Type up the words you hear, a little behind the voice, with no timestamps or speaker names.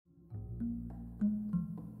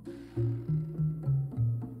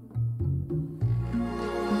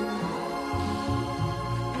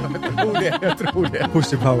Jag tror det.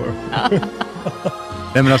 Pussy power.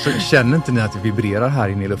 Nej, men alltså, känner inte ni att det vibrerar här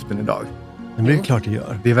inne i luften idag? Men det är klart det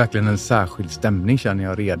gör. Det är verkligen en särskild stämning, känner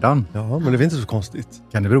jag redan. Ja, men det är inte så konstigt.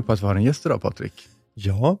 Kan det bero på att vi har en gäst idag, Patrik?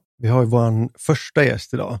 Ja, vi har ju vår första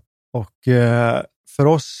gäst idag. Och för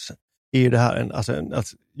oss är det här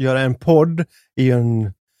att göra en podd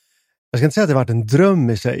är jag ska inte säga att det har varit en dröm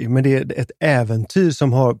i sig, men det är ett äventyr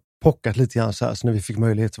som har pockat lite grann så här. Så när vi fick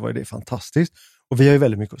möjlighet så var det fantastiskt. Och vi har ju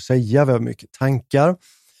väldigt mycket att säga, vi har mycket tankar.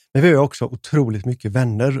 Men vi har ju också otroligt mycket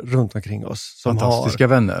vänner runt omkring oss. Som fantastiska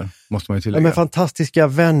vänner, måste man ju tillägga. Ja, men fantastiska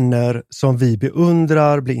vänner som vi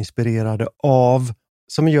beundrar, blir inspirerade av.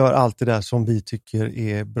 Som gör allt det där som vi tycker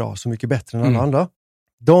är bra, så mycket bättre än alla andra.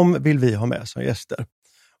 De vill vi ha med som gäster.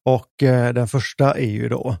 Och den första är ju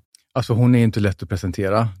då... Alltså hon är inte lätt att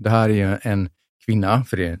presentera. Det här är ju en kvinna,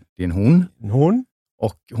 för det är en hon. En hon.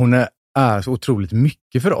 Och hon är så otroligt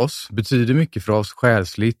mycket för oss. Betyder mycket för oss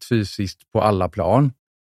själsligt, fysiskt, på alla plan.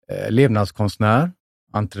 Levnadskonstnär,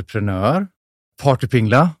 entreprenör,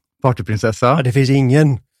 partypingla, partyprinsessa. Ja, det finns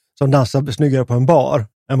ingen som dansar snyggare på en bar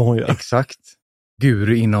än vad hon gör. Exakt.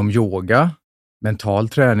 Guru inom yoga, mental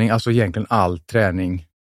träning, alltså egentligen all träning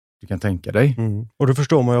du kan tänka dig. Och då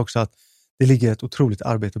förstår man ju också att det ligger ett otroligt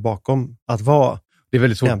arbete bakom att vara. Det är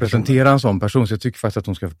väldigt svårt att presentera en sån person, så jag tycker faktiskt att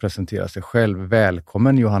hon ska få presentera sig själv.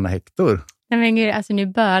 Välkommen Johanna Hector. Nej men gud, alltså nu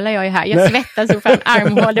bölar jag ju här. Jag svettas så från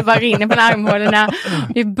armhål, det bara rinner från armhålorna.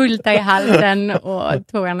 Det bultar i halsen och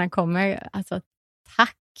tårarna kommer. Alltså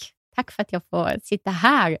tack för att jag får sitta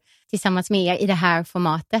här tillsammans med er i det här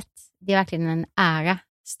formatet. Det är verkligen en ära,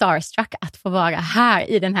 starstruck, att få vara här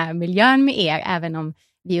i den här miljön med er, även om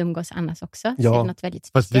vi umgås annars också. Ja, så det är något väldigt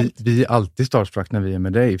speciellt. Fast vi är alltid starstruck när vi är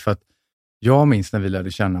med dig, för att jag minns när vi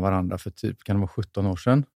lärde känna varandra för typ, kan det vara 17 år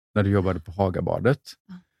sedan, när du jobbade på Hagabadet.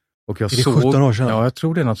 Och jag är det 17 år sedan? Ja, jag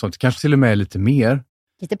tror det är något sånt. Kanske till och med lite mer.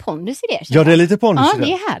 Lite pondus i det. Ja, det är lite pondus i det.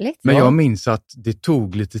 Ja, det är härligt. Men jag minns att det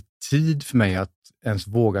tog lite tid för mig att ens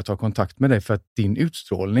våga ta kontakt med dig, för att din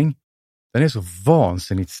utstrålning, den är så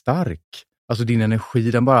vansinnigt stark. Alltså din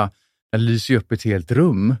energi, den lyser upp ett helt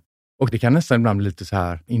rum. Och det kan nästan ibland bli lite så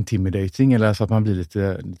här intimidating, eller så att man blir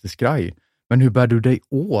lite skraj. Men hur bär du dig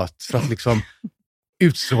åt för att liksom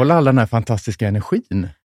utstråla all den här fantastiska energin?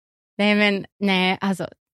 Nej, alltså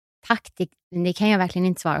tack, det kan jag verkligen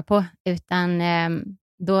inte svara på. Utan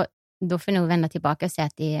då får jag nog vända tillbaka och säga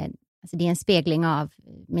att det är en spegling av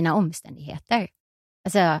mina omständigheter.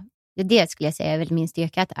 Alltså, det skulle jag säga är väl min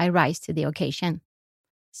styrka, att I rise to the occasion.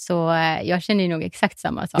 Så jag känner nog exakt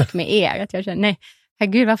samma sak med er. Att jag känner, nej,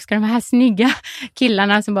 herregud, varför ska de här snygga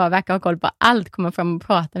killarna som bara verkar ha koll på allt komma fram och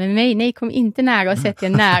prata med mig? Nej, kom inte nära och sätt er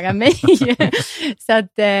nära mig. så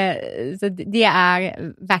det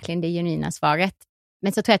är verkligen det genuina svaret.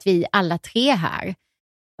 Men så tror jag att vi alla tre här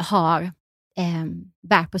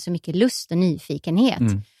bär på så mycket lust och nyfikenhet.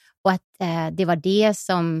 Och att det var det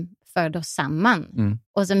som förde oss samman.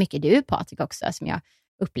 Och så mycket du, Patrik, också, som jag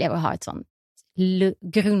upplever har ett sånt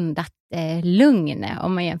grundat lugn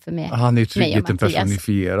om man jämför med han är ju tryggheten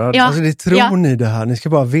personifierad. Ja, alltså det tror ni det här. Ni ska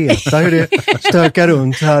bara veta hur det stökar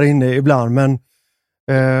runt här inne ibland. Men,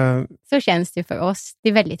 så känns det för oss. Det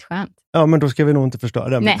är väldigt skönt. Ja, men då ska vi nog inte förstöra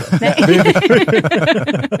det. Nej.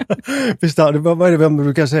 Vad är det man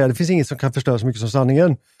brukar säga? Det finns inget som kan förstöra så mycket som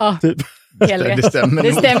sanningen. Ja, typ. Det stämmer.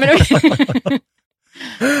 Det stämmer.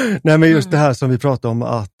 Nej, men just det här som vi pratade om,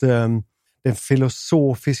 att den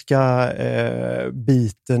filosofiska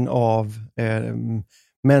biten av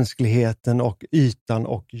mänskligheten och ytan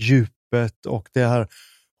och djupet och det här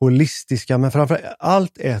holistiska, men framför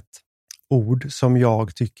allt ett ord som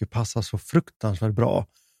jag tycker passar så fruktansvärt bra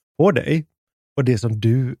på dig och det som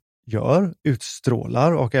du gör,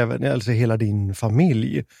 utstrålar, och även alltså hela din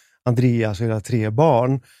familj, Andreas och era 3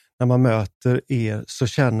 barn. När man möter er så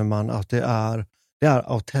känner man att det är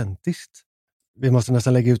autentiskt. Vi måste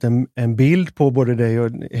nästan lägga ut en bild på både dig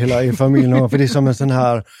och hela er familj, för det är som en sån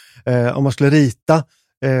här, om man skulle rita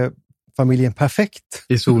familjen perfekt.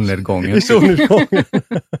 I solnedgången.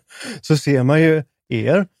 Så ser man ju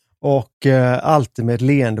er, och alltid med ett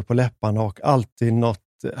leende på läpparna och alltid något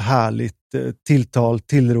härligt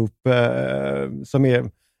tillrop som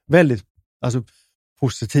är väldigt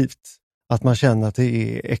positivt. Att man känner att det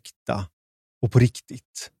är äkta och på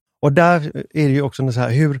riktigt. Och där är det ju också så här,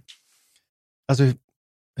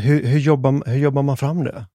 hur jobbar man fram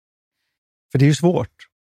det? För det är ju svårt.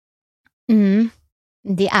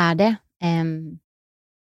 Det är det.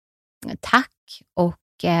 Tack. Och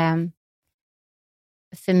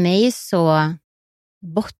för mig så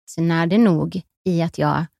bottnar det nog i att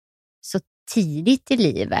jag så tidigt i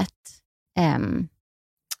livet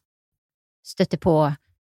stötte på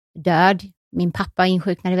död min pappa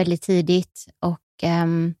insjuknade väldigt tidigt och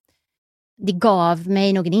det gav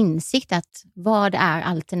mig någon insikt att vad är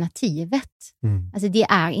alternativet? Alltså det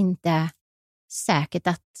är inte säkert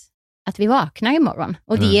att vi vaknar imorgon.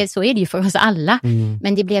 Och så är det ju för oss alla.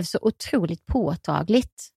 Men det blev så otroligt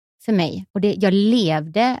påtagligt för mig. Och jag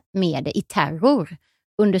levde med det i terror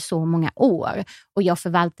under så många år. Och jag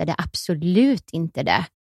förvaltade absolut inte det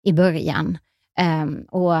i början.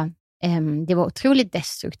 Det var otroligt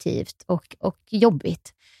destruktivt och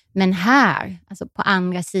jobbigt. Men här, alltså på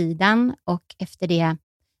andra sidan och efter det,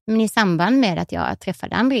 men i samband med att jag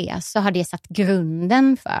träffade Andreas så har det satt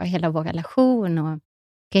grunden för hela vår relation och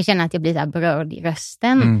kan jag känna att jag blir där berörd i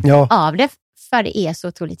rösten av det, för det är så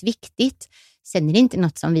otroligt viktigt. Sen är det inte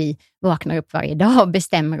något som vi vaknar upp varje dag och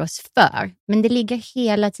bestämmer oss för, men det ligger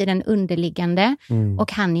hela tiden underliggande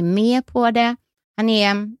och han är med på det. Han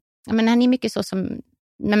är mycket så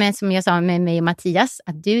som jag sa med mig och Mattias,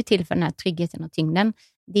 att du tillför den här tryggheten och tyngden.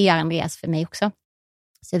 Det gör Andreas för mig också.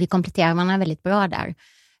 Så vi kompletterar varandra väldigt bra där.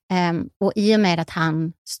 Och i och med att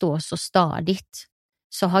han står så stadigt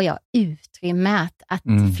så har jag utrymme att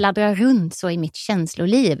fladdra runt så i mitt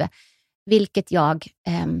känsloliv. Vilket jag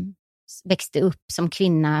växte upp som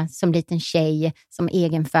kvinna, som liten tjej, som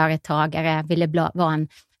egenföretagare, ville vara en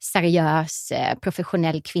seriös,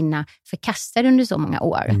 professionell kvinna, förkastad under så många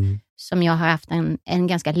år. Som jag har haft en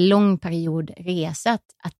ganska lång period resa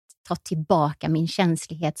att ta tillbaka min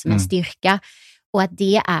känslighet som en styrka. Och att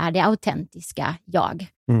det är det autentiska jag.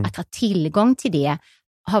 Att ha tillgång till det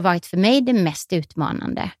har varit för mig det mest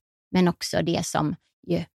utmanande. Men också det som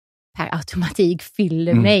ju per automatik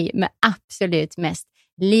fyller mig med absolut mest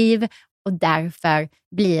liv. Och därför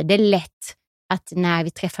blir det lätt att när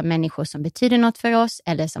vi träffar människor som betyder något för oss,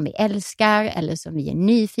 eller som vi älskar, eller som vi är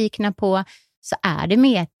nyfikna på, så är det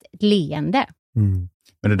med ett leende.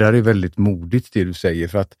 Men det där är väldigt modigt det du säger,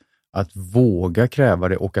 för att våga kräva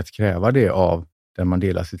det och att kräva det av den man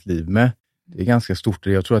delar sitt liv med, det är ganska stort.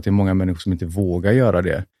 Jag tror att det är många människor som inte vågar göra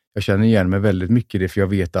det. Jag känner igen mig väldigt mycket i det, för jag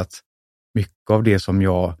vet att mycket av det som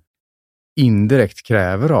jag indirekt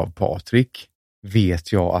kräver av Patrik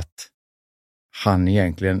vet jag att han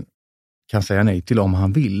egentligen kan säga nej till om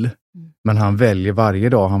han vill. Men han väljer varje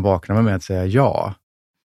dag han vaknar med att säga ja.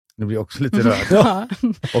 Det blir också lite rörd.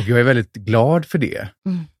 Och jag är väldigt glad för det.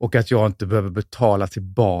 Och att jag inte behöver betala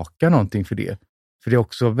tillbaka någonting för det. För det är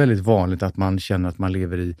också väldigt vanligt att man känner att man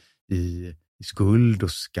lever i skuld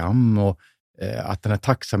och skam. Och att den här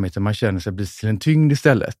tacksamheten man känner sig blir till en tyngd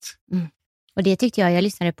istället. Och det tyckte jag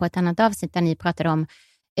lyssnade på ett annat avsnitt där ni pratade om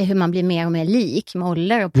hur man blir mer och mer lik med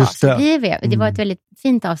ålder och pass. Det var ett väldigt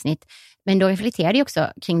fint avsnitt. Men då reflekterade jag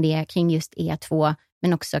också kring just er2,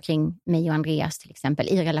 men också kring mig och Andreas till exempel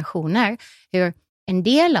i relationer. Hur en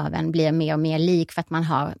del av en blir mer och mer lik för att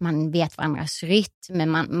man vet varandras rytm, men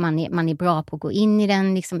man är bra på att gå in i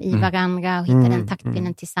den liksom i varandra och hitta den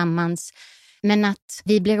taktpinnen tillsammans. Men att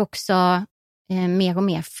vi blir också mer och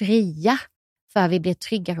mer fria, för vi blir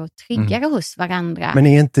tryggare och tryggare hos varandra. Men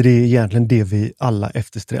är inte det egentligen det vi alla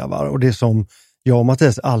eftersträvar? Och det som jag och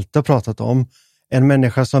Mattias alltid har pratat om, en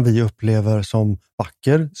människa som vi upplever som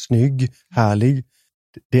vacker, snygg, härlig,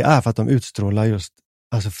 det är för att de utstrålar just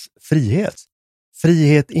frihet.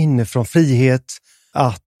 Frihet inifrån, frihet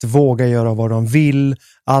att våga göra vad de vill.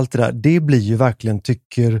 Allt det där, det blir ju verkligen,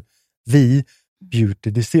 tycker vi,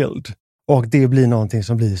 beauty distilled. Och det blir någonting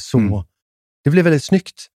som blir så... Det blir väldigt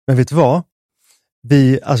snyggt. Men vet du vad?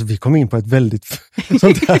 Vi kom in på ett väldigt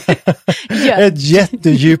sånt här, ett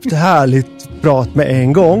jättedjupt, härligt prat med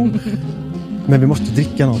en gång. Men vi måste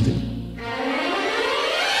dricka någonting.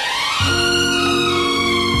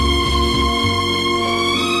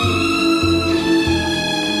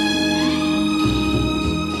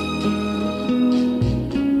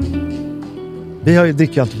 Vi har ju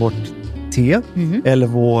drickit alltid vårt te eller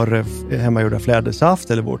vår hemmagjorda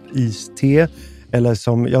flädersaft eller vårt iste. Eller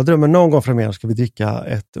som jag drömmer någon gång framöver ska vi dricka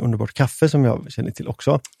ett underbart kaffe som jag känner till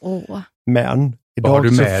också. Men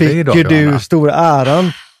idag så fick du stora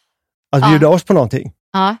äran att bjuda oss på någonting.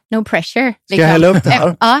 Ja, no pressure. Liksom. Ska jag hälla upp det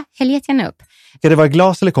här? Ja, häll jättegärna upp. Ska det vara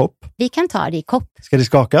glas eller kopp? Vi kan ta det i kopp. Ska det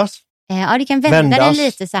skakas? Ja, du kan vända den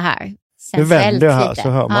lite så här. Du vänder här lite. Så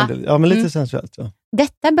hör man det. Ja, men lite sensuellt. Ja.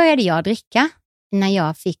 Detta började jag dricka när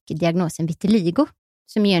jag fick diagnosen vitiligo,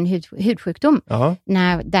 som är en hudsjukdom.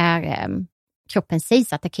 Där kroppen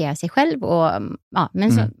sägs attackera sig själv och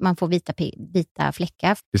så man får vita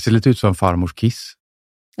fläckar. Det ser lite ut som farmors kiss.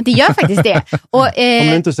 Det gör faktiskt det. Och, om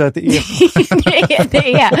du inte säger att det är.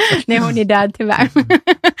 det är. Nej, hon är död tyvärr.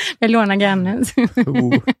 Jag lånar grannen.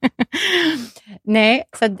 Nej,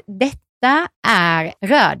 så detta är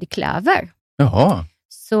rödklöver. Jaha.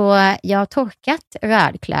 Så jag har torkat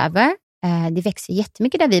rödklöver Det växer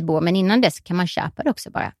jättemycket där vi bor, men innan dess kan man köpa det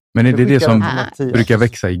också bara. Men är det som alternativ. brukar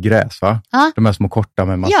växa i gräs, va? Ja. De här små korta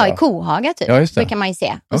med massa... Ja, i kohagar typ. Ja, just det. Det kan man ju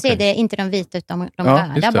se. Och så är det inte de vita utan de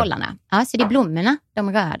röda bollarna. Ja, så det är blommorna,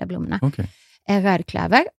 de röda blommorna. Okay.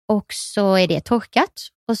 Rödklöver. Och så är det torkat.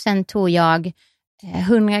 Och sen tog jag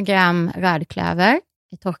 100 gram rödklöver,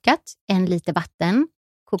 torkat, 1 liter vatten,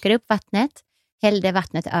 kokade upp vattnet, hällde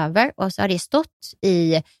vattnet över och så har det stått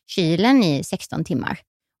i kylen i 16 timmar.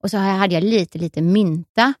 Och så hade jag lite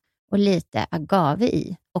mynta och lite agave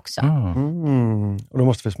i också. Och då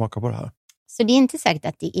måste vi smaka på det här. Så det är inte säkert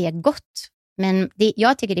att det är gott. Men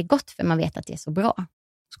jag tycker det är gott för man vet att det är så bra.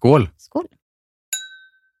 Skål! Skål!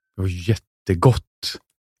 Det var jättegott.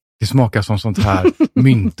 Det smakar som sånt här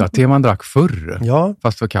mynta-te man drack förr. Ja.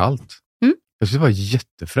 Fast för kallt. Jag tycker det var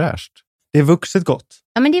jättefräscht. Det är vuxet gott.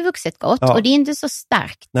 Ja, men det är vuxet gott. Ja. Och det är inte så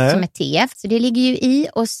starkt som ett te. Så det ligger ju i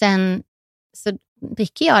och sen så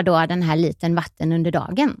dricker jag då den här liten vatten under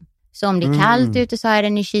dagen. Så om det är kallt ute så har jag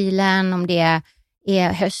den i kylen. Om det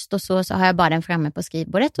är höst och så har jag bara den framme på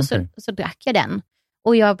skrivbordet och så drack jag den.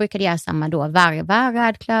 Och jag brukade göra samma då. Varva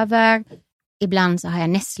rödklöver. Ibland så har jag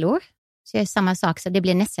nässlor. Så jag gör samma sak så det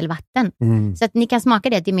blir nässelvatten. Så att ni kan smaka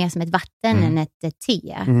det att det är mer som ett vatten än ett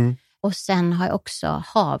te. Och sen har jag också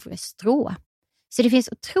havrestrå. Så det finns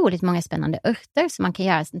otroligt många spännande örter som man kan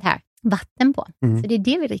göra sånt här vatten på. Så det är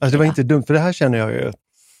det vi dricker. Alltså det var inte dumt, för det här känner jag ju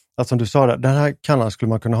att som du sa där, den här kannan skulle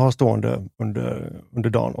man kunna ha stående under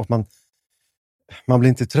dagen och man blir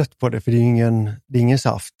inte trött på det, för det är ingen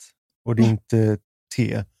saft och det är inte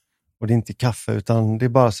te och det är inte kaffe, utan det är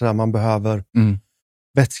bara så där man behöver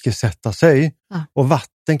vätskesätta sig. Och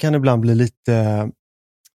vatten kan ibland bli lite...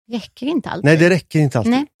 Räcker inte alltid. Nej, det räcker inte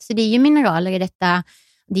alltid. Nej, så det är ju mineraler i detta.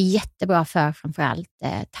 Det är jättebra för framförallt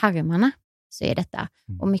tarmarna. Så är detta.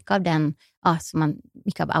 Och mycket av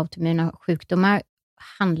mycket av autoimmuna sjukdomar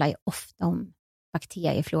handlar ju ofta om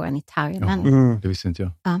bakteriefloran i tarmen. Det visste inte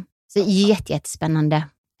jag. Ja, så jättespännande.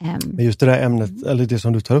 Men just det där ämnet, eller det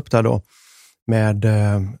som du tar upp där då, med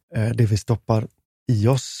det vi stoppar i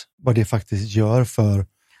oss, vad det faktiskt gör för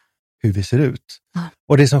hur vi ser ut.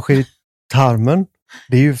 Och det som sker i tarmen,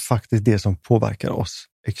 det är ju faktiskt det som påverkar oss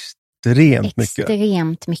extremt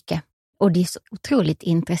mycket. Och det är så otroligt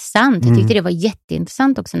intressant. Jag tyckte det var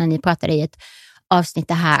jätteintressant också när ni pratade i ett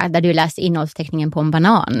avsnitt här där du läste innehållsteckningen på en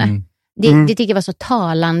banan. Det tycker jag var så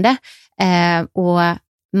talande. Och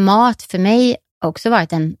mat för mig har också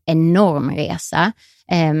varit en enorm resa.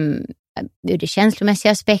 Ur det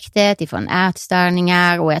känslomässiga aspektet, ifrån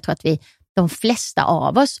ätstörningar, och jag tror att de flesta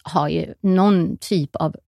av oss har ju någon typ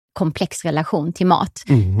av komplex relation till mat.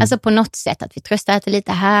 Alltså på något sätt att vi tröstäter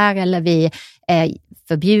lite här eller vi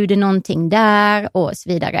förbjuder någonting där och så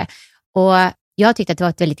vidare. Och jag tyckte att det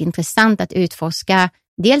var väldigt intressant att utforska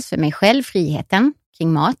dels för mig själv friheten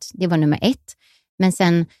kring mat. Det var nummer 1. Men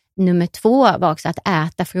sen nummer 2 var också att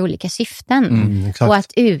äta för olika syften. Och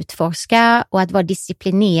att utforska och att vara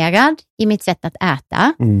disciplinerad i mitt sätt att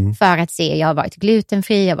äta. För att se, jag har varit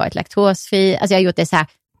glutenfri, jag har varit laktosfri. Alltså jag har gjort det så här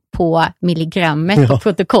på milligrammet på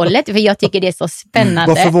protokollet, för jag tycker det är så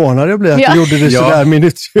spännande. Vad förvånad jag blir att du gjorde det sådär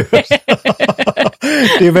minutiöst.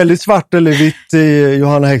 Det är väldigt svart eller vitt i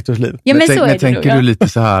Johanna Hectors liv. Ja, men så är det tänker då, du lite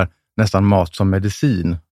så här, nästan mat som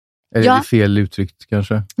medicin? Är det fel uttryckt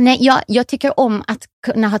kanske? Nej, jag tycker om att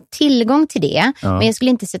kunna ha tillgång till det, men jag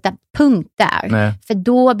skulle inte sätta punkt där. Nej. För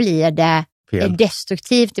då blir det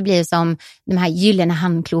destruktivt. Det blir som de här gyllene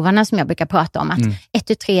handklovarna som jag brukar prata om. Att 1,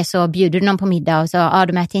 2, 3 så bjuder du någon på middag och så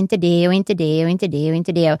de äter inte det och inte det och inte det och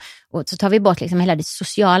inte det. Och så tar vi bort liksom hela det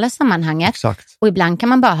sociala sammanhanget. Exakt. Och ibland kan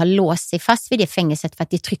man bara ha låst sig fast vid det fängelset för att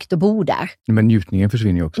det är tryggt att bo där. Men njutningen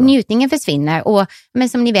försvinner ju också. Njutningen försvinner. Men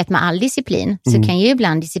som ni vet med all disciplin så kan ju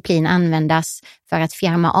ibland disciplin användas för att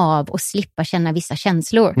fjärma av och slippa känna vissa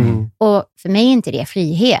känslor. Och för mig är inte det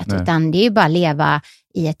frihet, utan det är ju bara leva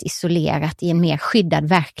i ett isolerat, i en mer skyddad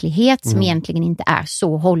verklighet som egentligen inte är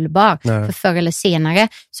så hållbar. För förr eller senare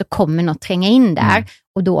så kommer något tränga in där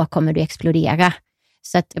och då kommer du explodera.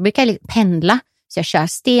 Så att jag brukar pendla, så jag kör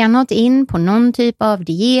stenhårt in på någon typ av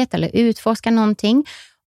diet eller utforskar någonting,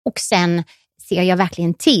 och sen ser jag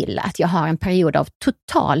verkligen till att jag har en period av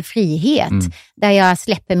total frihet där jag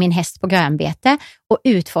släpper min häst på grönbete och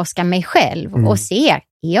utforskar mig själv och ser,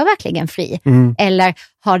 är jag verkligen fri? Eller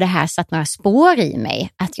har det här satt några spår i mig?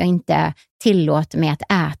 Att jag inte tillåter mig att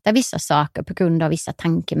äta vissa saker på grund av vissa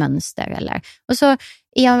tankemönster. Och så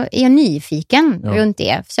är jag nyfiken runt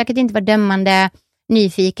det. Försöker att inte vara dömande,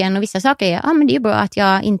 nyfiken. Och vissa saker är, men det är bra att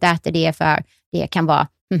jag inte äter det, för det kan vara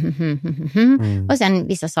och sen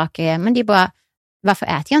vissa saker är, men det är bra, varför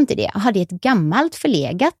äter jag inte det? Har det ett gammalt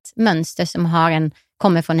förlegat mönster som har en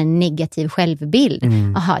kommer från en negativ självbild.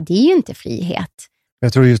 Aha, det är ju inte frihet.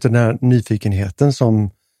 Jag tror just den här nyfikenheten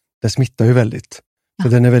den smittar ju väldigt. Så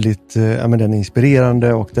den är väldigt den är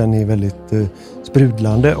inspirerande och den är väldigt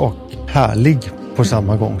sprudlande och härlig på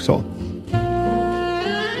samma gång. Så.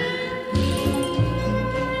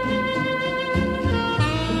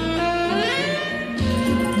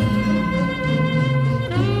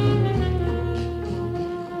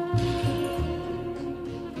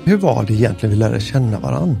 Hur var det egentligen vi lärde känna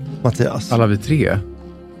varann, Mattias? Alla vi 3?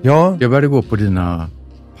 Ja. Jag började gå på dina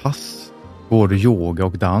pass. Både yoga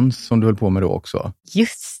och dans som du höll på med då också.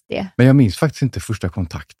 Just det. Men jag minns faktiskt inte första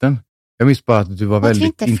kontakten. Jag minns bara att du var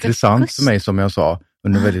väldigt intressant för mig, som jag sa,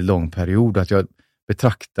 under en väldigt lång period. Att jag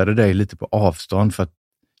betraktade dig lite på avstånd för att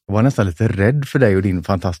jag var nästan lite rädd för dig och din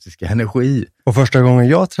fantastiska energi. Och första gången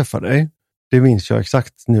jag träffade dig, det minns jag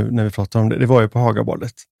exakt nu när vi pratar om det. Det var ju på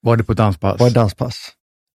Hagabadet. Var det på danspass? Det var ett danspass.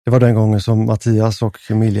 Det var den gången som Mattias och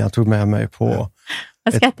Emilia tog med mig på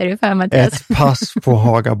vad skrattar du för, Mattias? Ett pass på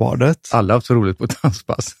Hagabadet. Alla har så roligt på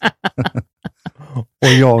danspass.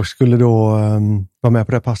 Och jag skulle då vara med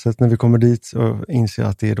på det passet när vi kommer dit och inser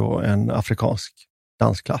att det är då en afrikansk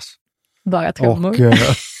dansklass. Bara trummor. Och,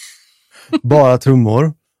 bara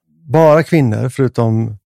trummor. Bara kvinnor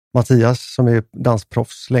förutom Mattias som är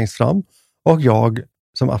dansproffs längst fram. Och jag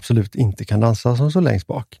som absolut inte kan dansa som så längst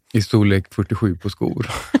bak. I storlek 47 på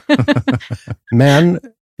skor. Men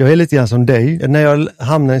jag är lite grann som dig. När jag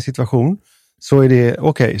hamnar i en situation så är det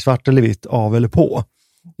okej, svart eller vitt, av eller på.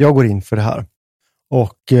 Jag går in för det här.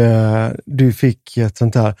 Och du fick ett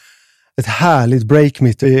härligt break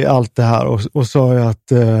mitt i allt det här och sa jag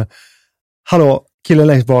att hallå, killen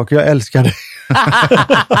längst bak, jag älskar dig.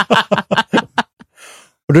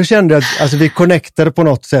 Och då kände jag att vi connectade på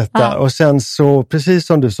något sätt där. Och sen så, precis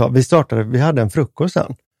som du sa, vi hade en frukost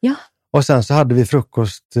sen. Ja. Och sen så hade vi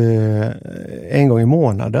frukost en gång i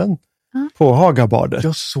månaden på Hagabadet.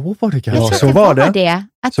 Ja, så var det kanske. Ja, så var det.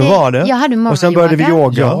 Så var det. Jag hade och sen började vi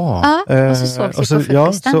yoga. Ja. Och så sågs vi på frukosten.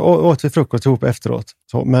 Ja, så åt vi frukost ihop efteråt.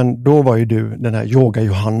 Så, men då var ju du den här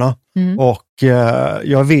yoga-Johanna. Och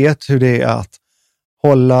jag vet hur det är att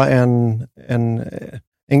hålla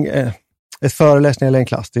ett föreläsning eller en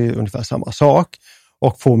klass, det är ungefär samma sak.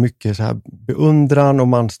 Och få mycket så här beundran och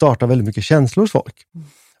man startar väldigt mycket känslor hos folk.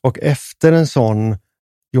 Och efter en sån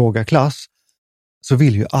yogaklass så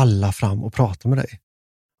vill ju alla fram och prata med dig.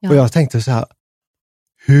 Ja. Och jag tänkte så här,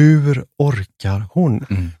 hur orkar hon?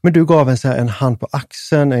 Men du gav en hand på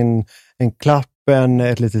axeln, en klapp,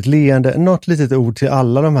 ett litet leende, något litet ord till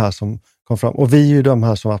alla de här som kom fram. Och vi är ju de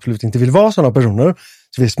här som absolut inte vill vara sådana personer.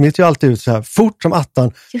 Så vi smiter ju alltid ut så här fort som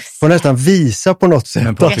attan. Får nästan visa på något sätt.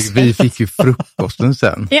 Men Patrik, vi fick ju frukosten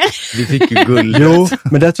sen. Vi fick ju guldet. Jo,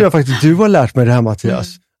 men det tror jag faktiskt du har lärt mig det här,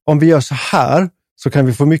 Mattias. Om vi gör så här så kan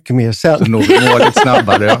vi få mycket mer sen. Så något lite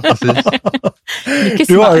snabbare, ja, precis.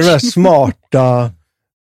 Du har de här smarta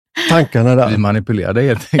tankarna där. Vi manipulerade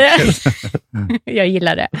helt enkelt. Jag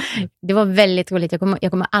gillar det. Det var väldigt roligt.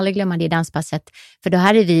 Jag kommer aldrig glömma det danspasset. För då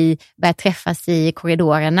hade vi börjat träffas i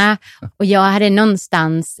korridorerna. Och jag hade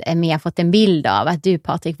någonstans mer fått en bild av att du,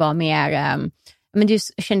 Patrik, var mer... Men du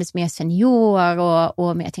kändes mer senior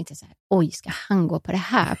och jag tänkte så här, oj, ska han gå på det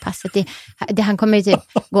här passet? Han kommer ju typ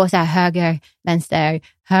gå så här höger, vänster,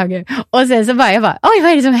 höger. Och sen så jag bara, oj,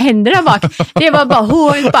 vad är det som händer där bak? Det var bara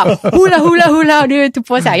håret, bara hula, hula, hula. Och du tog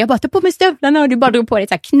på så här, jag bara tog på mig stövlarna och du bara drog på dig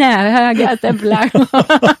så här knähöga stövlar.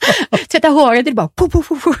 Tvätta håret och du bara,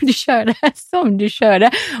 du körde som du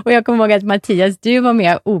körde. Och jag kommer ihåg att Mattias, du var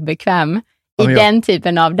mer obekväm i den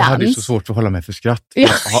typen av dans. Jag hade ju så svårt att hålla mig för skratt. Jag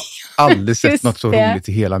har aldrig sett något så roligt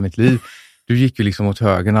i hela mitt liv. Du gick ju liksom åt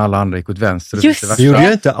höger när alla andra gick åt vänster. Och just det. Gjorde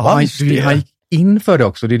jag inte alls det. Han gick in för det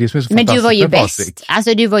också. Det är det som är så fantastiskt. Men du var ju bäst.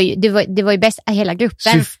 Alltså det var ju bäst i hela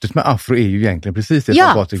gruppen. Syftet med afro är ju egentligen precis det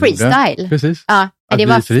som Patrik gjorde. Freestyle. Precis. Ja, det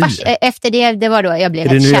var efter det var då jag blev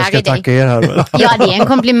helt kär i dig. Tacka er här? Ja, det är en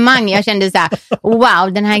komplimang. Jag kände så här,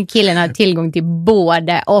 wow, den här killen har tillgång till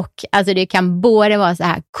både och. Alltså det kan både vara så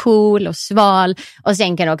här cool och sval och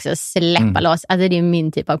sen kan det också släppa loss. Alltså det är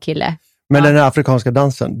min typ av kille. Men den här afrikanska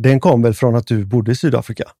dansen, den kom väl från att du bodde i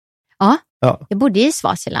Sydafrika? Ja. Jag bodde i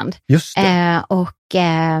Swaziland. Just det.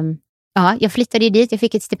 Jag flyttade dit. Jag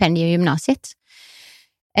fick ett stipendium i gymnasiet.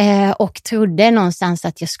 Och trodde någonstans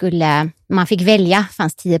att man fick välja,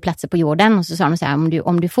 fanns 10 platser på jorden. Och så sa de så här,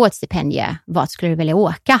 om du får ett stipendium, vart skulle du vilja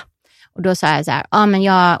åka? Och då sa jag så här, men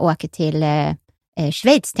jag åker till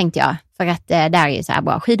Schweiz, tänkte jag. För att där är så här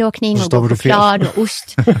bra skidåkning och god choklad och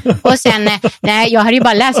ost. Och sen, jag hade ju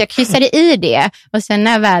bara läst, jag kryssade i det. Och sen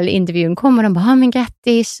när väl intervjun kom och de bara, men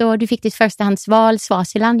grattis och du fick ditt förstahandsval,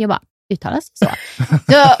 Swaziland. Jag bara, uttalas det så?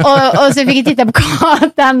 Och så fick jag titta på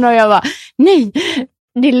kartan och jag bara, nej,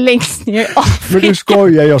 Det är längst ner i Afrika. Men du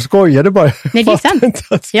skojar, jag skojade bara. Nej, det är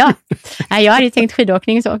sant. Ja. Nej, jag hade tänkt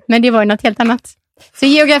skidåkning så, men det var ju något helt annat. Så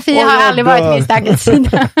geografi har aldrig varit min starka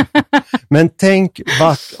sida. Men tänk,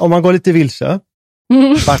 om man går lite vilse,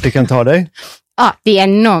 vart det kan ta dig? Ja, det är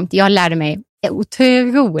enormt. Jag lärde mig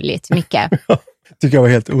otroligt mycket. Tycker jag var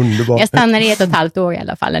helt underbart. Jag stannade i 1,5 år i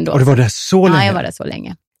alla fall ändå. Och det var det så länge? Ja, jag var där så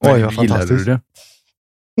länge. Oj, vad fantastiskt. Gillade du det?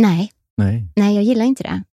 Nej, jag gillar inte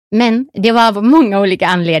det. Men det var av många olika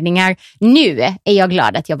anledningar. Nu är jag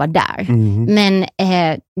glad att jag var där. Men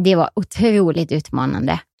det var otroligt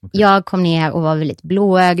utmanande. Okay. Jag kom ner och var väldigt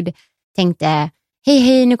blåögd. Tänkte,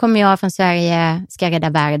 hej, nu kommer jag från Sverige. Ska rädda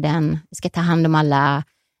världen. Ska ta hand om alla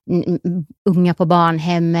unga på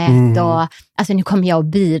barnhemmet. Och, alltså nu kommer jag och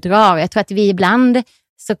bidrar. Jag tror att vi ibland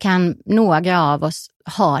så kan några av oss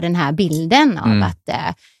ha den här bilden av att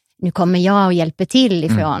nu kommer jag och hjälper till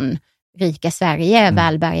ifrån rika Sverige,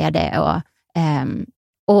 välbärgade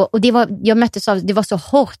och det var, jag möttes av, det var så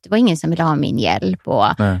hårt, det var ingen som ville ha min hjälp och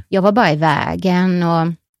jag var bara i vägen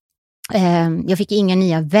och jag fick inga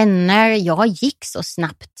nya vänner, jag gick så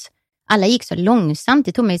snabbt, alla gick så långsamt,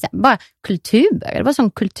 det tog mig bara kultur, det var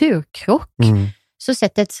som kulturkrock. Så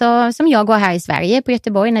sättet som jag går här i Sverige på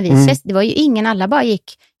Göteborg när vi ses, det var ju ingen, alla bara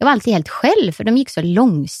gick, jag var alltid helt själv för de gick så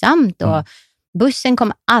långsamt och bussen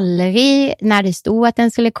kom aldrig när det stod att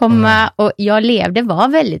den skulle komma och jag var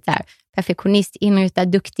väldigt där perfektionist, inrutad,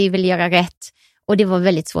 duktig, vill göra rätt och det var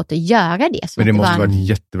väldigt svårt att göra det. Men det måste vara en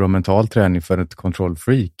jättebra mental träning för ett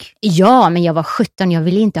kontrollfreak. Ja, men jag var 17, jag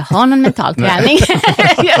ville inte ha någon mental träning.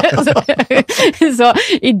 så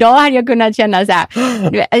idag hade jag kunnat känna så här,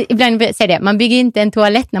 ibland säger det, man bygger inte en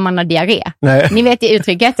toalett när man har diarré. Nej. Ni vet det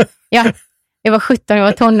uttrycket? Ja. Jag var 17, jag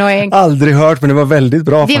var tonåring. Aldrig hört, men det var väldigt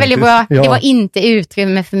bra. Det är faktiskt. väldigt bra. Ja. Det var inte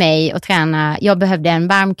utrymme för mig att träna. Jag behövde en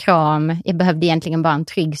varm kram. Jag behövde egentligen bara en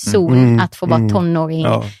trygg zon att få vara tonåring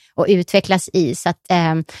och utvecklas i. Så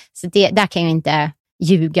det, där kan jag inte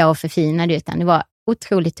ljuga och förfina det, utan det var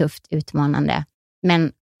otroligt tufft, utmanande.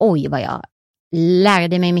 Men oj vad jag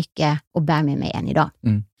lärde mig mycket och bär med mig än idag.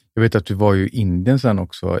 Jag vet att du var ju i Indien sen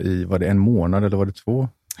också var det 1 månad eller var det 2?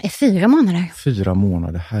 4 månader. 4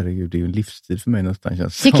 månader, herregud, det är ju en livstid för mig nästan.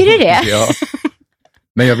 Känns Tycker du det? Ja.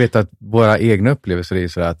 Men jag vet att våra egna upplevelser är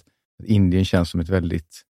så att Indien känns som ett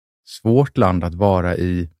väldigt svårt land att vara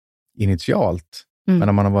i initialt. Men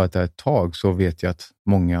när man har varit där ett tag så vet jag att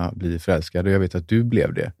många blir förälskade och jag vet att du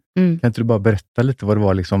blev det. Kan inte du bara berätta lite vad det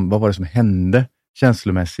var, liksom, vad var det som hände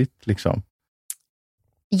känslomässigt? Liksom?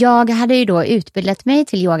 Jag hade ju då utbildat mig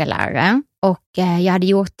till yogalärare och jag hade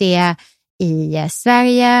gjort det i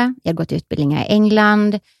Sverige, jag hade gått utbildningar i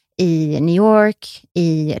England, i New York,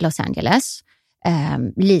 i Los Angeles,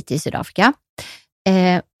 lite i Sydafrika.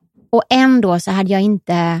 Och ändå så hade jag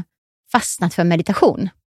inte fastnat för meditation.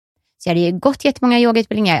 Så jag hade gått jättemånga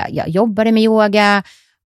yogautbildningar, jag jobbade med yoga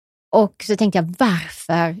och så tänkte jag,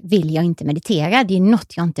 varför vill jag inte meditera? Det är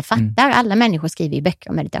något jag inte fattar. Alla människor skriver i böcker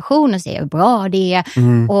om meditation och säger hur bra det är.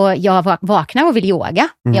 Och jag vaknar och vill yoga.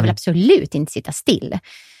 Jag vill absolut inte sitta still.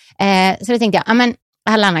 Så då tänkte jag, men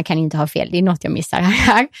alla andra kan inte ha fel, det är något jag missar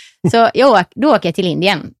här. Så då åker jag till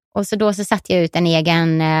Indien. Och så satte jag ut en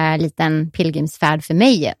egen liten pilgrimsfärd för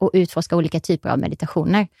mig och utforska olika typer av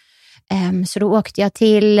meditationer. Så då åkte jag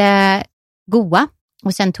till Goa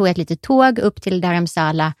och sen tog jag ett litet tåg upp till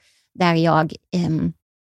Dharamsala där jag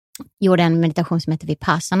gjorde en meditation som heter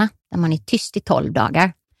Vipassana, där man är tyst i 12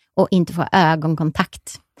 dagar och inte får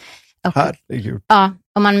ögonkontakt. Herregud. Ja,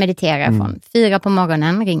 och man mediterar från 4 på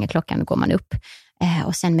morgonen, ringer klockan och går man upp.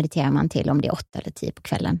 Och sen mediterar man till om det är 8 eller 10 på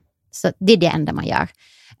kvällen. Så det är det enda man gör.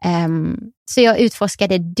 Så jag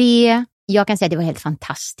utforskade det. Jag kan säga att det var helt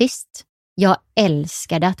fantastiskt. Jag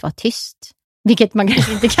älskade att vara tyst. Vilket man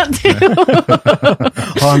kanske inte kan tro.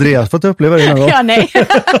 Har Andreas fått uppleva det någon gång? Ja, nej.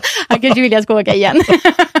 Han kanske vill jag ska åka igen.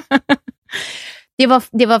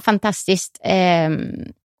 Det var fantastiskt.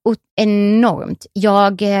 Enormt.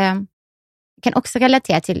 Jag kan också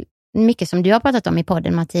relatera till mycket som du har pratat om i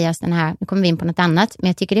podden, Mattias. Nu kommer vi in på något annat. Men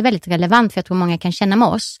jag tycker det är väldigt relevant för jag tror många kan känna med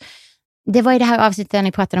oss. Det var i det här avsnittet när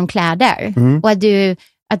ni pratade om kläder. Och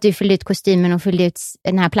att du fyllde ut kostymen och fyllde ut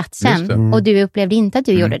den här platsen. Och du upplevde inte att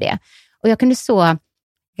du gjorde det. Och jag kunde så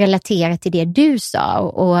relatera till det du sa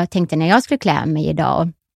och tänkte när jag skulle klä mig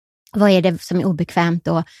idag, vad är det som är obekvämt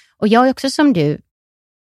och jag är också som du,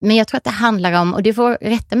 men jag tror att det handlar om, och du får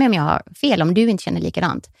rätta mig om jag har fel om du inte känner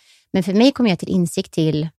likadant, men för mig kom jag till insikt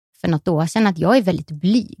till för något år sedan att jag är väldigt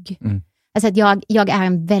blyg. Alltså att jag är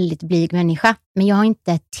en väldigt blyg människa, men jag har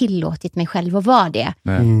inte tillåtit mig själv att vara det.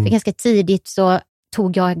 För ganska tidigt så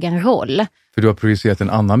tog jag en roll. För du har projicerat en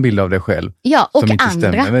annan bild av dig själv. Ja, och som inte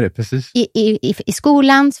andra. Stämmer med det, precis. I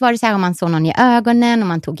skolan så var det så här, om man såg någon i ögonen och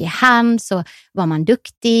man tog i hand så var man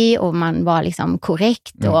duktig och man var liksom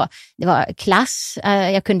korrekt och det var klass.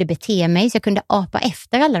 Jag kunde bete mig så jag kunde apa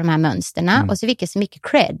efter alla de här mönsterna och så fick jag så mycket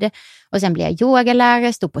cred. Och sen blev jag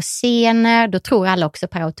yogalärare, stod på scener. Då tror alla också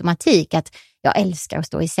per automatik att jag älskar att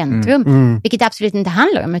stå i centrum. Vilket det absolut inte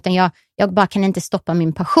handlar om, utan jag bara kan inte stoppa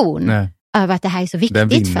min passion över att det här är så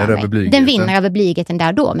viktigt för mig. Den vinner över blygheten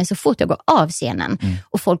där då. Men så fort jag går av scenen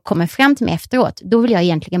och folk kommer fram till mig efteråt, då vill jag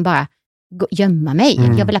egentligen bara gömma mig.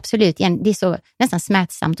 Jag vill absolut, det är så nästan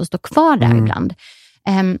smärtsamt att stå kvar där ibland.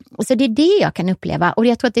 Så det är det jag kan uppleva. Och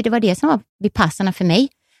jag tror att det var det som var vipassana för mig.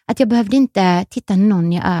 Att jag behövde inte titta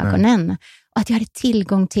någon i ögonen. Och att jag hade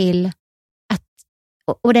tillgång till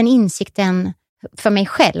och den insikten för mig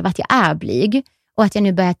själv att jag är blyg. Och att jag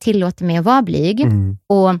nu börjar tillåta mig att vara blyg.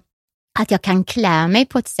 Och att jag kan klä mig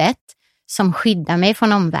på ett sätt som skyddar mig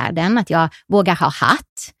från omvärlden. Att jag vågar ha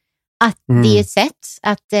hatt. Att det är ett sätt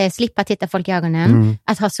att slippa titta folk i ögonen.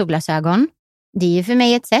 Att ha solglasögon. Det är ju för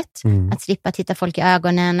mig ett sätt att slippa titta folk i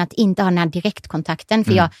ögonen. Att inte ha den här direktkontakten.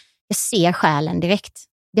 För jag ser själen direkt.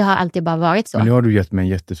 Det har alltid bara varit så. Men nu har du gett mig en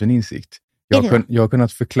jättefin insikt. Jag har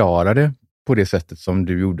kunnat förklara det på det sättet som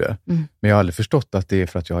du gjorde. Men jag har aldrig förstått att det är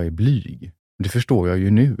för att jag är blyg. Det förstår jag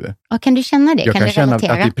ju nu. Och kan du känna det? Jag kan känna att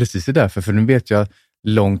relatera? det precis är därför. För nu vet jag,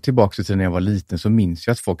 långt tillbaka till när jag var liten så minns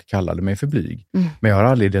jag att folk kallade mig för blyg. Men jag har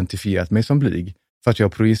aldrig identifierat mig som blyg. För att jag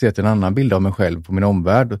har projicerat en annan bild av mig själv på min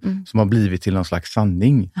omvärld som har blivit till någon slags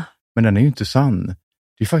sanning. Men den är ju inte sann.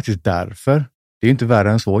 Det är faktiskt därför. Det är ju inte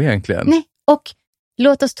värre än så egentligen. Nej, och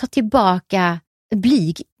låt oss ta tillbaka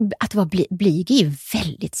blyg. Att vara blyg är ju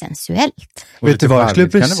väldigt sensuellt. Vet du vad, jag skulle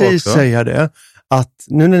precis säga det. Att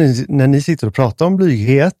nu när ni sitter och pratar om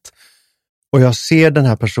blyghet och jag ser den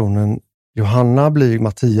här personen, Johanna blyg,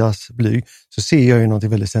 Mattias blyg, så ser jag ju någonting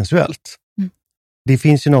väldigt sensuellt. Det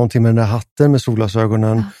finns ju någonting med den där hatten, med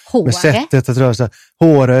solglasögonen, med sättet att röra sig.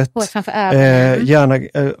 Håret framför ögonen. Gärna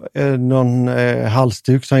någon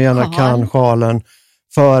halsduk som gärna kan sjalen.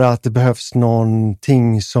 För att det behövs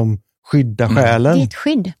någonting som skyddar själen. Det är ett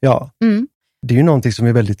skydd. Ja. Det är ju någonting som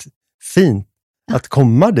är väldigt fint att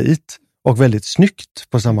komma dit och väldigt snyggt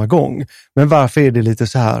på samma gång. Men varför är det lite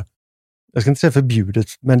så här, jag ska inte säga förbjudet,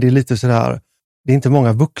 men det är lite så här, det är inte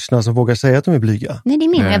många vuxna som vågar säga att de är blyga. Nej, det är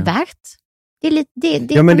mindre värt. Det är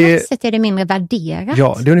lite, på något sätt är det mindre värderat.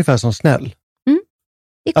 Ja, det är ungefär som snäll.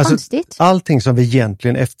 Det är konstigt. Allting som vi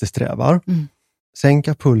egentligen eftersträvar,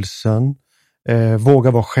 sänka pulsen,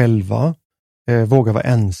 våga vara själva, våga vara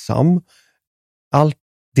ensam. Allt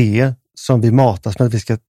det som vi matas med att vi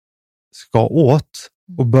ska åt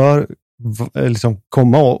och bör liksom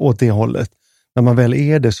komma åt det hållet. När man väl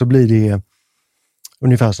är det så blir det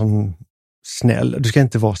ungefär som snäll. Du ska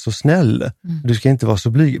inte vara så snäll. Du ska inte vara så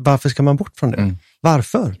blyg. Varför ska man bort från det?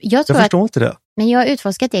 Varför? Jag förstår inte det. Men jag har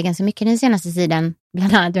utforskat det ganska mycket den senaste tiden.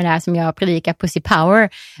 Bland annat det där som jag predikar, Pussy Power.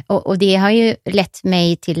 Och det har ju lett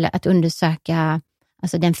mig till att undersöka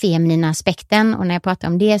alltså den feminina aspekten. Och när jag pratar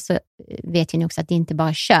om det så vet jag nog också att det inte bara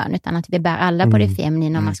är kön, utan att vi bär alla på det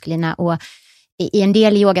feminina och maskulina. Och i en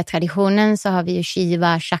del yogatraditionen så har vi ju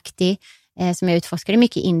Shiva, Shakti, som jag utforskade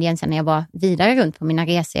mycket i Indien sen när jag var vidare runt på mina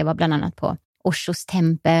resor. Jag var bland annat på Oshos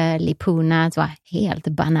tempel i Pune, det var helt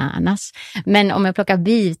bananas. Men om jag plockar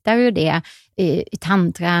bitar ur det, i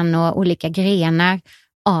tantran och olika grenar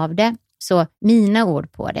av det, så mina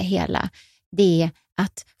ord på det hela, det är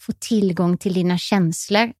att få tillgång till dina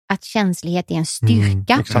känslor, att känslighet är en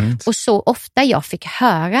styrka. Och så ofta jag fick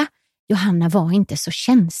höra, Johanna var inte så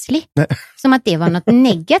känslig. Nej. Som att det var något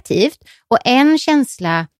negativt. Och en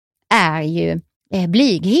känsla är ju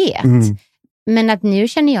blyghet. Men att nu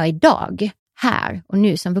känner jag idag, här och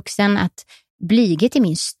nu som vuxen, att blyghet är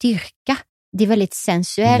min styrka. Det är väldigt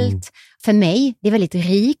sensuellt för mig. Det är väldigt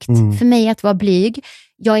rikt för mig att vara blyg.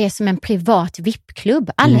 Jag är som en privat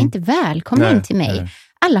VIP-klubb. Alla är inte välkomna in till mig. Nej.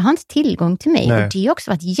 Alla har inte tillgång till mig. Nej. Och det har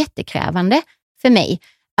också varit jättekrävande för mig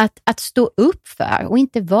att stå upp för och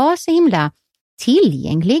inte vara så himla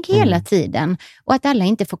tillgänglig hela tiden. Och att alla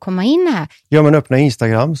inte får komma in här. Ja, men öppna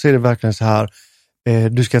Instagram så är det verkligen så här.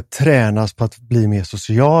 Du ska tränas på att bli mer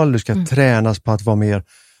social. Du ska tränas på att vara mer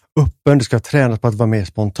öppen. Du ska tränas på att vara mer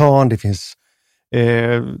spontan. Det finns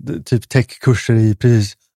typ techkurser i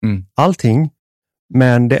precis allting.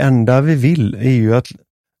 Men det enda vi vill är ju att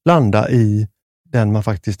landa i den man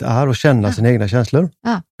faktiskt är och känna sina egna känslor.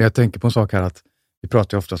 Jag tänker på en sak här, att vi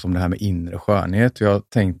pratar ju ofta om det här med inre skönhet. Jag har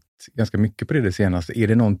tänkt ganska mycket på det senaste. Är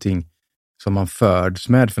det någonting som man föds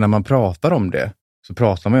med? För när man pratar om det så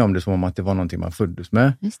pratar man ju om det som om att det var någonting man föddes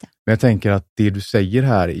med. Just det. Men jag tänker att det du säger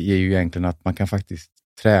här är ju egentligen att man kan faktiskt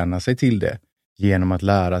träna sig till det genom att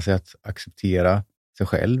lära sig att acceptera sig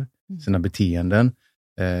själv, sina beteenden,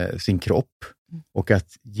 sin kropp. Och att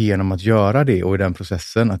genom att göra det och i den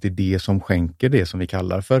processen, att det är det som skänker det som vi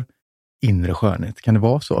kallar för inre skönhet. Kan det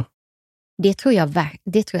vara så? Det tror jag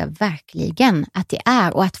verkligen att det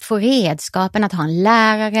är. Och att få redskapen, att ha en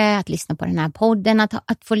lärare, att lyssna på den här podden,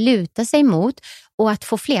 att få luta sig mot och att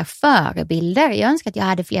få fler förebilder. Jag önskar att jag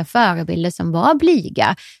hade fler förebilder som var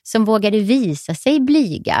blyga, som vågade visa sig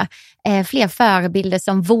blyga. Fler förebilder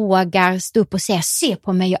som vågar stå upp och säga, se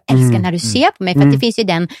på mig, jag älskar när du ser på mig. För att det finns ju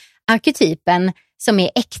den arketypen som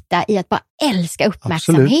är äkta i att bara älska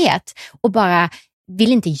uppmärksamhet. Absolut. Och bara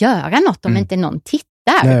vill inte göra något om inte någon tittar.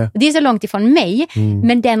 Det är så långt ifrån mig,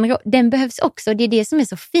 men den behövs också. Det är det som är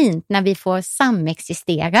så fint när vi får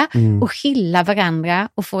samexistera och hylla varandra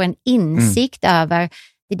och får en insikt över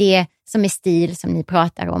det som är stil som ni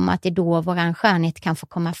pratar om, att det är då våran skönhet kan få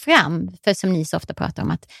komma fram. För som ni så ofta pratar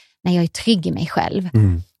om, att när jag är trygg i mig själv,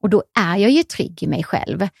 och då är jag ju trygg i mig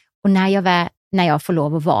själv, och när jag får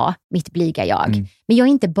lov att vara mitt blyga jag. Men jag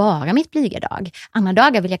är inte bara mitt blyga dag. Andra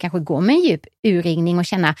dagar vill jag kanske gå med en djup urringning och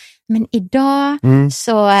känna, men idag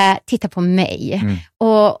så titta på mig.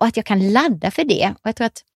 Och att jag kan ladda för det. Och jag tror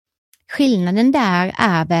att skillnaden där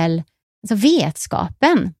är väl alltså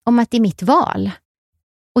vetskapen om att det är mitt val.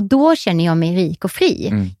 Och då känner jag mig rik och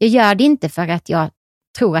fri. Jag gör det inte för att jag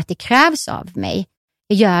tror att det krävs av mig.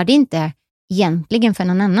 Jag gör det inte egentligen för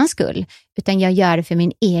någon annans skull, utan jag gör det för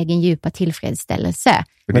min egen djupa tillfredsställelse.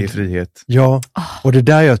 För det är frihet. Ja, och det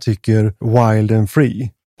där jag tycker Wild and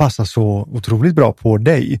Free passar så otroligt bra på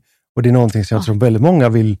dig. Och det är någonting som jag tror väldigt många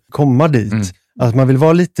vill komma dit. Att man vill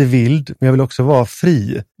vara lite vild, men jag vill också vara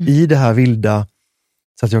fri i det här vilda,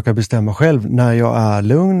 så att jag kan bestämma själv när jag är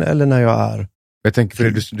lugn eller när jag är... Jag tänker för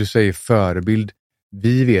det du säger förebild.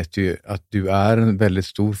 Vi vet ju att du är en väldigt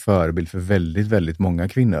stor förebild för väldigt, väldigt många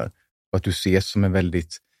kvinnor. Och att du ses som en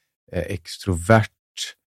väldigt extrovert,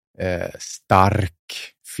 stark,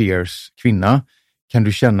 fierce kvinna. Kan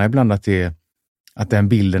du känna ibland att den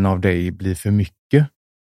bilden av dig blir för mycket?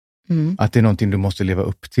 Att det är någonting du måste leva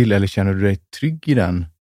upp till? Eller känner du dig trygg i den?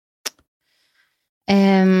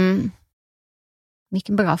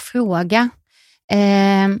 Vilken bra fråga.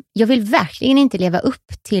 Jag vill verkligen inte leva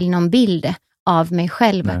upp till någon bild av mig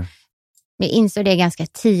själv. Nej. Jag insåg det ganska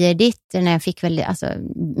tidigt när jag fick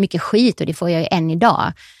mycket skit, och det får jag ju än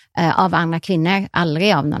idag av andra kvinnor,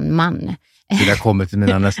 aldrig av någon man. Det kommer till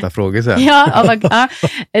mina nästa frågor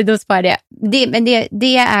sen. Då sparar jag det.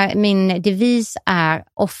 Det är min devis är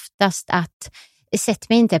oftast att sätt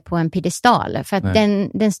mig inte på en pedestal. För att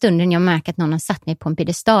den stunden jag märker att någon har satt mig på en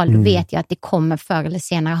pedestal, då vet jag att det kommer förr eller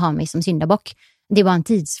senare ha mig som syndabock. Det var en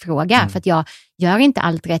tidsfråga, för att jag gör inte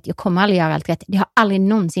allt rätt, jag kommer aldrig göra allt rätt. Det har aldrig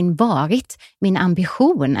någonsin varit min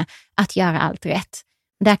ambition att göra allt rätt.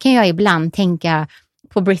 Där kan jag ibland tänka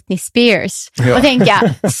på Britney Spears och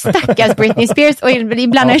tänka, stackars Britney Spears, och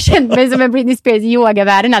ibland har jag känt mig som en Britney Spears i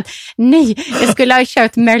yogavärlden, att nej, jag skulle ha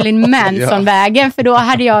kört Marilyn Manson-vägen, för då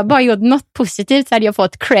hade jag bara gjort något positivt, så hade jag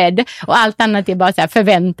fått cred, och allt annat är bara så här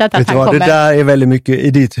förväntat att han kommer. Det där är väldigt mycket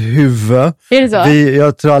i ditt huvud. Är det så?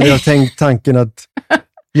 Jag tror aldrig jag har tänkt tanken att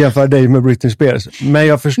jämföra dig med Britney Spears. Men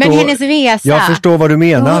jag förstår, men hennes resa. Jag förstår vad du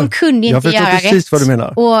menar. Hon kunde inte göra rätt. Jag förstår precis vad du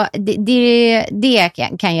menar. Och det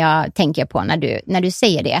kan jag tänka på när du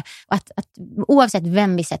säger det. Att oavsett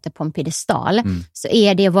vem vi sätter på en pedestal, så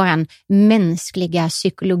är det våran mänskliga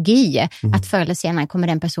psykologi. Att förr eller senare kommer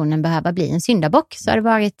den personen behöva bli en syndabock. Så har det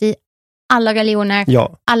varit i alla religioner,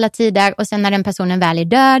 alla tider. Och sen när den personen väl är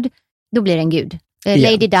död, då blir det en gud.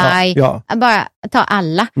 Lady Di, bara ta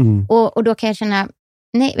alla. Och då kan jag känna,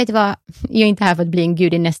 nej, vet du vad? Jag är inte här för att bli en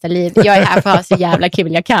gud i nästa liv. Jag är här för att ha så jävla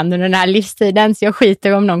kul jag kan under den här livstiden. Så jag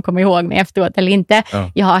skiter om någon kommer ihåg mig efteråt eller inte.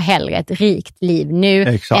 Jag har hellre ett rikt liv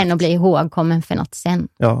nu än att bli ihågkommen för något sen.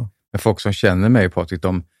 Men folk som känner mig, Patrik,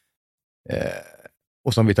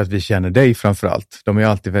 och som vet att vi känner dig framförallt, de är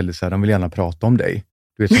alltid väldigt så här, de vill gärna prata om dig.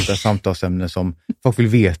 Du vet, sånt där samtalsämne som folk vill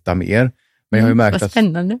veta mer. Men jag har ju märkt att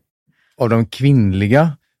av de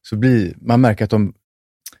kvinnliga så man märker att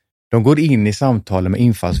de går in i samtalen med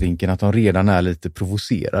infallsvinkeln att de redan är lite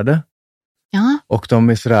provocerade. Och de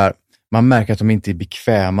är sådär, man märker att de inte är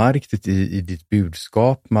bekväma riktigt i ditt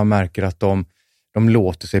budskap. Man märker att de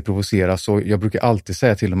låter sig provocera. Så jag brukar alltid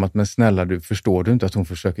säga till dem att, men snälla, förstår du inte att hon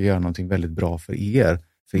försöker göra någonting väldigt bra för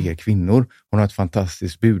er kvinnor. Hon har ett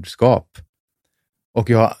fantastiskt budskap. Och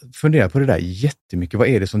jag funderar på det där jättemycket. Vad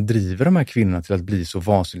är det som driver de här kvinnorna till att bli så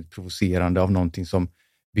vansinnigt provocerande av någonting som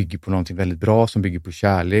bygger på någonting väldigt bra, som bygger på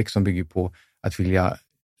kärlek, som bygger på att vilja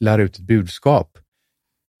lära ut ett budskap.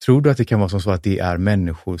 tror du att det kan vara som så att det är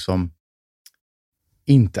människor som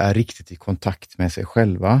inte är riktigt i kontakt med sig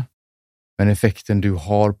själva, men effekten du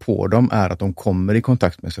har på dem är att de kommer i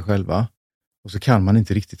kontakt med sig själva och så kan man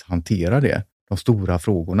inte riktigt hantera det, de stora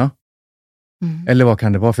frågorna. Eller vad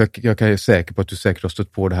kan det vara? För jag är säker på att du säkert har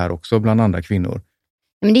stött på det här också bland andra kvinnor.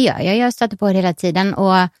 Men det gör jag. Jag stöter på det hela tiden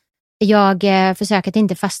och jag försöker att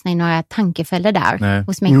inte fastna i några tankefällor där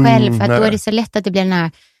hos mig själv. För att då är det så lätt att det blir den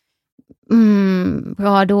här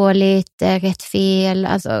bra, dåligt, rätt, fel,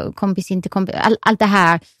 alltså kompis, inte kompis. Allt det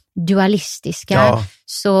här dualistiska. Ja.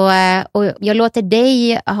 Så, och jag låter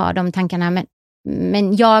dig ha de tankarna,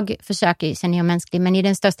 men jag försöker, sen är jag mänsklig, men i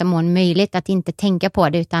den största mån möjligt att inte tänka på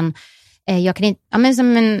det, utan jag kan inte, men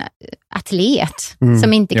som en atlet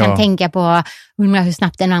som inte kan tänka på hur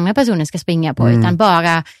snabbt den andra personen ska springa på, utan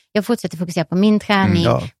bara, jag fortsätter fokusera på min träning,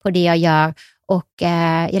 på det jag gör. Och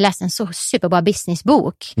jag läste en så superbra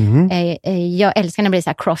businessbok. Jag älskar när det blir så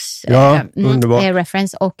här cross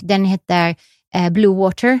reference, och den heter Blue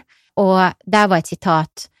Water. Och där var ett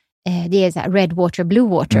citat, det är så här, red water, blue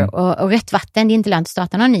water. Och rött vatten, det är inte lönt att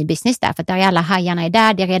starta någon ny business där, för att där är alla hajarna är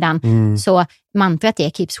där, det är redan så mantrat är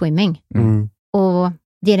keep swimming. Och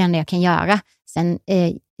det är det enda jag kan göra. Sen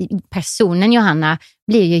personen Johanna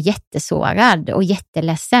blir ju jättesårad och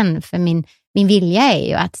jätteledsen, för min vilja är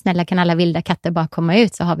ju att snälla, kan alla vilda katter bara komma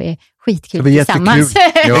ut, så har vi skitkul tillsammans. Det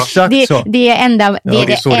är det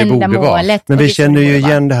enda målet. Men vi känner ju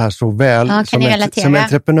igen det här så väl som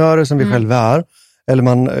entreprenörer som vi själva är. Eller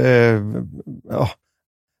man,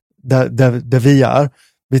 där vi är.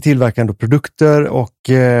 Vi tillverkar ändå produkter och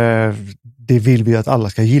det vill vi att alla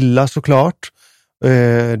ska gilla såklart.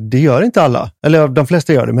 Det gör inte alla. Eller de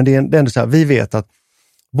flesta gör det, men det är ändå så här, vi vet att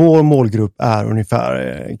vår målgrupp är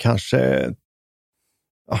ungefär kanske,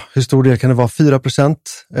 hur stor del kan det vara? 4%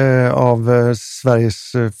 av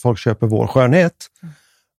Sveriges folk köper vår skönhet.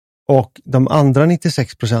 Och de andra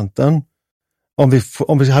 96%,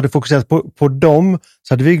 om vi hade fokuserat på dem,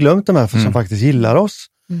 så hade vi glömt de här som faktiskt gillar oss.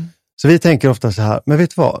 Så vi tänker ofta så här, men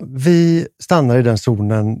vet du vad? Vi stannar i den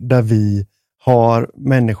zonen där vi har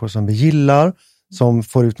människor som vi gillar, som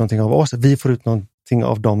får ut någonting av oss. Vi får ut någonting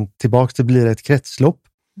av dem tillbaka. Det blir ett kretslopp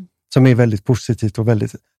som är väldigt positivt och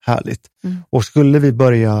väldigt härligt. Och skulle vi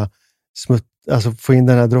börja få in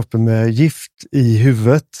den här droppen med gift i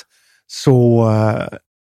huvudet,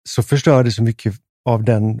 så förstör det så mycket av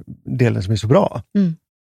den delen som är så bra.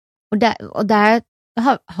 Och där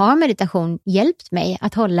har meditation hjälpt mig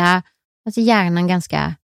att hålla hjärnan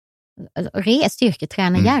ganska,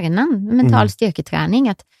 styrketräna hjärnan, mental styrketräning,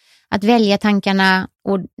 att välja tankarna,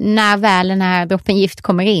 och när väl den här droppen gift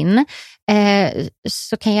kommer in,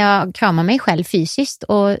 så kan jag krama mig själv fysiskt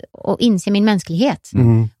och inse min mänsklighet.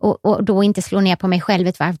 Och då inte slå ner på mig själv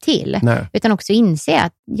ett varv till. Utan också inse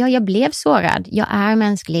att jag blev sårad, jag är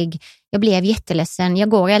mänsklig, jag blev jätteledsen, jag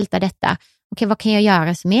går och ältar detta. Okej, vad kan jag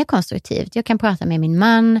göra som är konstruktivt? Jag kan prata med min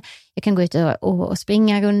man, jag kan gå ut och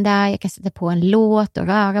springa en runda, jag kan sätta på en låt och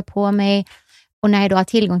röra på mig. Och när jag då har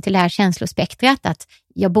tillgång till det här känslospektrat, att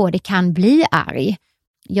jag både kan bli arg,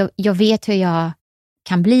 jag vet hur jag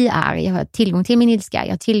kan bli arg, jag har tillgång till min ilska,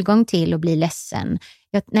 jag har tillgång till att bli ledsen.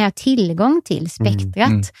 När jag har tillgång till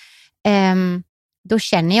spektrat, då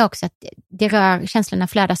känner jag också att känslorna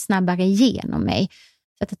flödar snabbare igenom mig.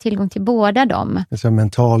 Så att ha tillgång till båda dem. Det är som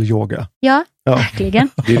mental yoga. Ja, verkligen.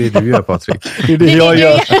 Det är det du gör, Patrik. Det är det jag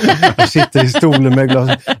gör. Jag sitter i stolen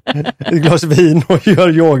med ett glas vin och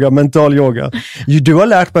gör yoga, mental yoga. Du har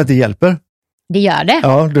lärt mig att det hjälper. Det gör det.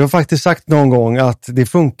 Ja, du har faktiskt sagt någon gång att det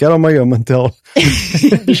funkar om man gör mental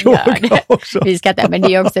yoga också. Vi ska men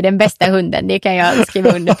det är också den bästa hunden. Det kan jag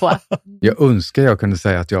skriva under på. Jag önskar jag kunde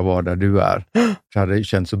säga att jag var där du är. Det hade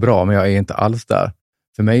känts så bra, men jag är inte alls där.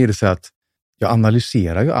 För mig är det så att jag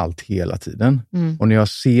analyserar ju allt hela tiden. Och när jag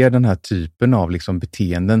ser den här typen av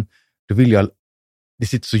beteenden, då vill jag, det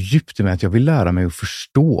sitter så djupt i mig att jag vill lära mig att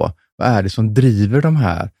förstå vad är det som driver de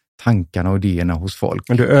här tankarna och idéerna hos folk.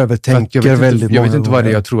 Men du övertänker väldigt många. Jag vet inte vad det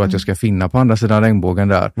är jag tror att jag ska finna på andra sidan regnbågen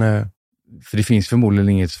där. Nej. För det finns förmodligen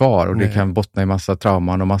inget svar, och det kan bottna i massa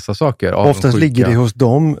trauman och massa saker. Oftast ligger det hos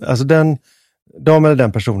dem, alltså de eller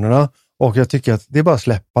den personerna. Och jag tycker att det är bara att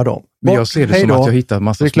släppa dem. Men jag ser det som att jag hittar en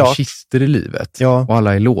massa små kister i livet. Ja. Och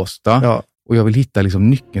alla är låsta. Ja. Och jag vill hitta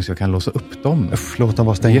nyckeln så jag kan låsa upp dem. Låt dem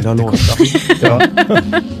vara stängda och låsta. Ja.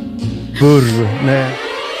 Burr, nej.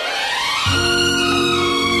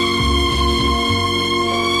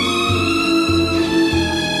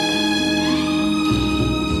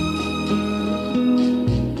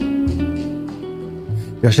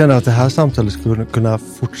 Jag känner att det här samtalet skulle kunna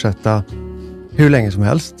fortsätta hur länge som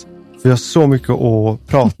helst. Vi har så mycket att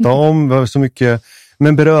prata om, vi har så mycket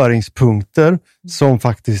men beröringspunkter som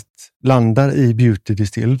faktiskt landar i Beauty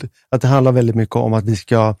Distilled. Att det handlar väldigt mycket om att vi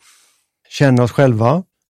ska känna oss själva,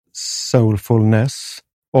 soulfulness,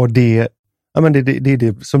 och det är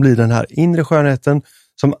det som blir den här inre skönheten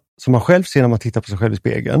som man själv ser när man tittar på sig själv i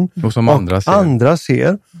spegeln. Och som andra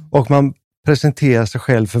ser. Och man presenterar sig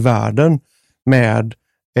själv för världen med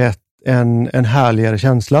en härligare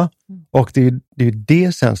känsla. Och det är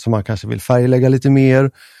det sen som man kanske vill färglägga lite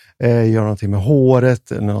mer, göra någonting med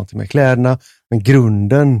håret eller någonting med kläderna. Men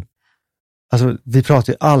grunden, alltså vi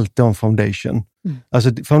pratar ju alltid om foundation.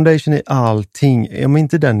 Alltså foundation är allting. Om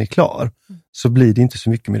inte den är klar så blir det inte så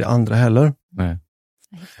mycket med det andra heller. Nej.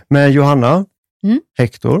 Men Johanna,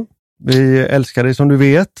 Hector, vi älskar dig som du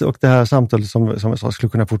vet, och det här samtalet som jag sa skulle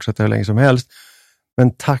kunna fortsätta hur länge som helst.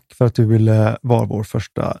 Men tack för att du ville vara vår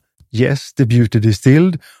första gäst i Beauty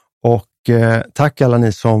Distilled, och tack alla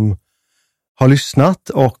ni som har lyssnat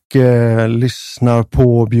och lyssnar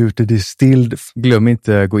på Beauty Distilled. Glöm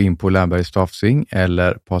inte gå in på Lernberg Stafsing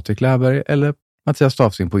eller Patrik Lernberg eller Mattias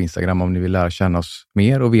Stafsing på Instagram om ni vill lära känna oss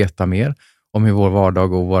mer och veta mer om hur vår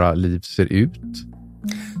vardag och våra liv ser ut.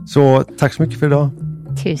 Så tack så mycket för idag.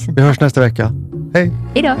 Tusen. Vi hörs nästa vecka. Hej!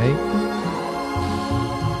 Hejdå. Hej.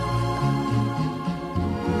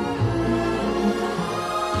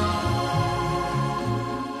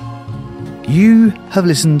 You have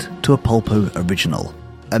listened to a Polpo original,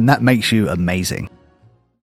 and that makes you amazing.